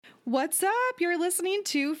What's up? You're listening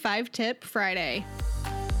to 5 Tip Friday.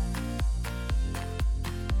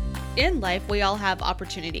 In life, we all have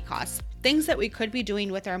opportunity costs. Things that we could be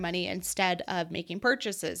doing with our money instead of making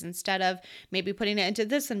purchases, instead of maybe putting it into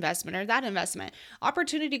this investment or that investment.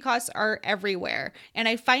 Opportunity costs are everywhere. And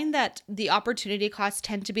I find that the opportunity costs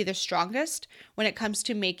tend to be the strongest when it comes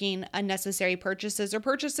to making unnecessary purchases or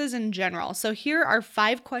purchases in general. So here are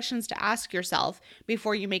 5 questions to ask yourself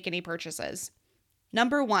before you make any purchases.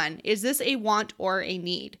 Number 1, is this a want or a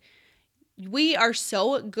need? We are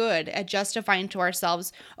so good at justifying to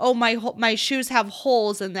ourselves, oh, my shoes have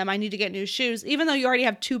holes in them, I need to get new shoes, even though you already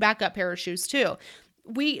have 2 backup pair of shoes too.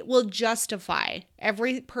 We will justify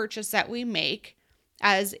every purchase that we make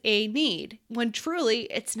as a need, when truly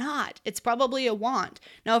it's not. It's probably a want.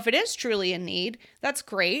 Now, if it is truly a need, that's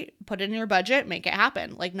great. Put it in your budget, make it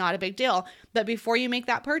happen. Like, not a big deal. But before you make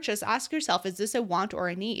that purchase, ask yourself, is this a want or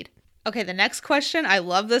a need? Okay, the next question, I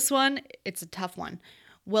love this one. It's a tough one.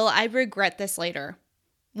 Will I regret this later?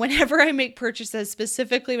 Whenever I make purchases,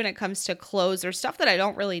 specifically when it comes to clothes or stuff that I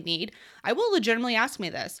don't really need, I will legitimately ask me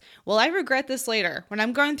this. Will I regret this later? When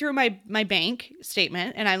I'm going through my bank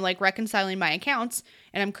statement and I'm like reconciling my accounts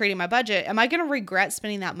and I'm creating my budget, am I going to regret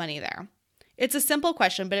spending that money there? It's a simple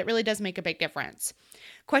question, but it really does make a big difference.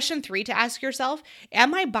 Question 3 to ask yourself,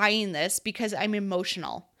 am I buying this because I'm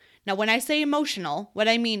emotional? Now, when I say emotional, what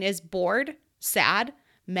I mean is bored, sad,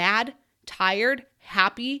 mad, tired,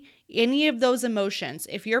 happy, any of those emotions.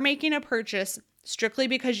 If you're making a purchase strictly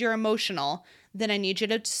because you're emotional, then I need you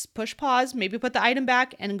to push pause, maybe put the item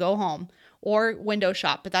back and go home or window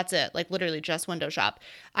shop, but that's it. Like literally just window shop.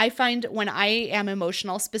 I find when I am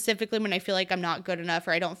emotional, specifically when I feel like I'm not good enough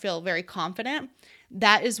or I don't feel very confident,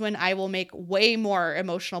 that is when I will make way more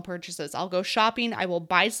emotional purchases. I'll go shopping. I will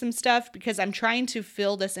buy some stuff because I'm trying to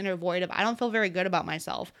fill this inner void of I don't feel very good about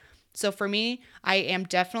myself. So for me, I am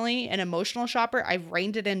definitely an emotional shopper. I've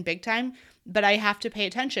reined it in big time, but I have to pay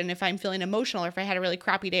attention if I'm feeling emotional or if I had a really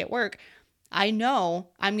crappy day at work. I know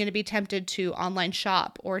I'm going to be tempted to online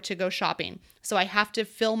shop or to go shopping. So I have to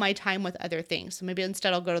fill my time with other things. So maybe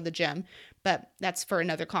instead I'll go to the gym, but that's for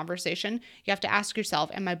another conversation. You have to ask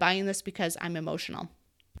yourself, am I buying this because I'm emotional?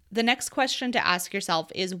 The next question to ask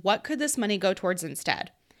yourself is, what could this money go towards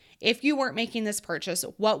instead? If you weren't making this purchase,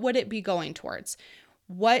 what would it be going towards?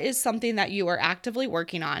 What is something that you are actively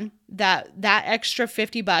working on that extra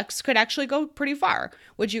 $50 could actually go pretty far?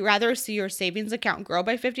 Would you rather see your savings account grow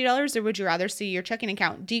by $50 or would you rather see your checking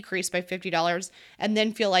account decrease by $50 and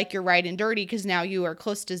then feel like you're riding dirty because now you are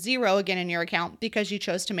close to zero again in your account because you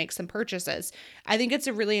chose to make some purchases? I think it's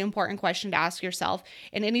a really important question to ask yourself.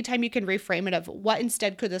 And anytime you can reframe it of what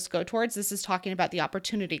instead could this go towards, this is talking about the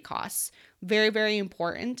opportunity costs. Very, very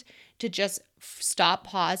important to just stop,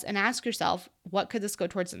 pause, and ask yourself, what could this go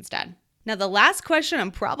towards instead? Now, the last question,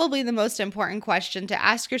 and probably the most important question to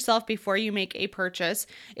ask yourself before you make a purchase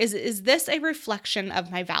is this a reflection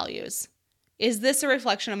of my values? Is this a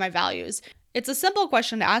reflection of my values? It's a simple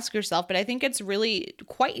question to ask yourself, but I think it's really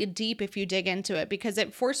quite deep if you dig into it because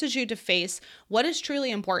it forces you to face what is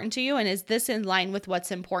truly important to you and is this in line with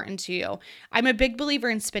what's important to you. I'm a big believer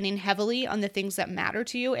in spending heavily on the things that matter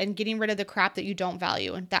to you and getting rid of the crap that you don't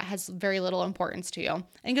value and that has very little importance to you.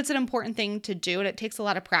 I think it's an important thing to do and it takes a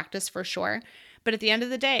lot of practice for sure. But at the end of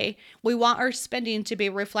the day, we want our spending to be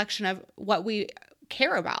a reflection of what we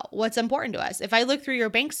care about, what's important to us. If I look through your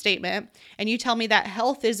bank statement and you tell me that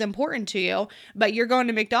health is important to you, but you're going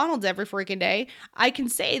to McDonald's every freaking day, I can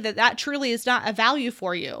say that truly is not a value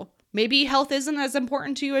for you. Maybe health isn't as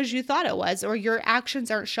important to you as you thought it was, or your actions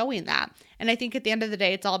aren't showing that. And I think at the end of the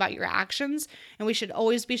day, it's all about your actions, and we should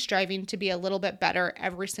always be striving to be a little bit better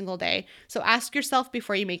every single day. So ask yourself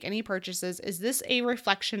before you make any purchases, is this a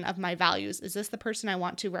reflection of my values? Is this the person I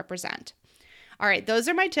want to represent? All right, those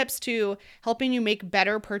are my tips to helping you make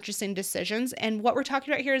better purchasing decisions. And what we're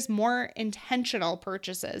talking about here is more intentional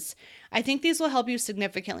purchases. I think these will help you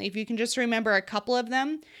significantly. If you can just remember a couple of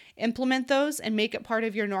them, implement those, and make it part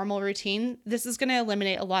of your normal routine, this is going to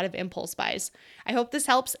eliminate a lot of impulse buys. I hope this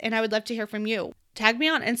helps, and I would love to hear from you. Tag me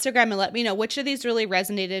on Instagram and let me know which of these really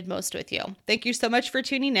resonated most with you. Thank you so much for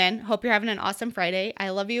tuning in. Hope you're having an awesome Friday. I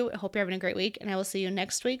love you. Hope you're having a great week, and I will see you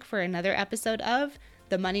next week for another episode of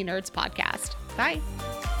the Money Nerds Podcast. Bye.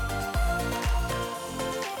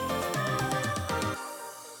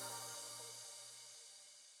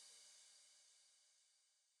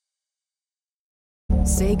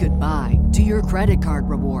 Say goodbye to your credit card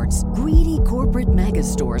rewards. Greedy corporate mega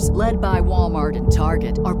stores, led by Walmart and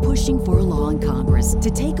Target, are pushing for a law in Congress to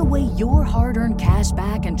take away your hard-earned cash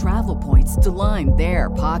back and travel points to line their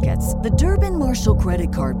pockets. The Durbin-Marshall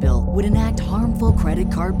credit card bill would enact harmful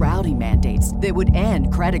credit card routing mandates that would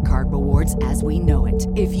end credit card rewards as we know it.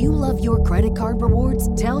 If you love your credit card rewards,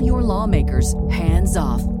 tell your lawmakers, hands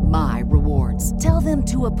off my rewards. Tell them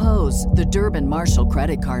to oppose the Durbin-Marshall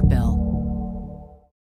credit card bill.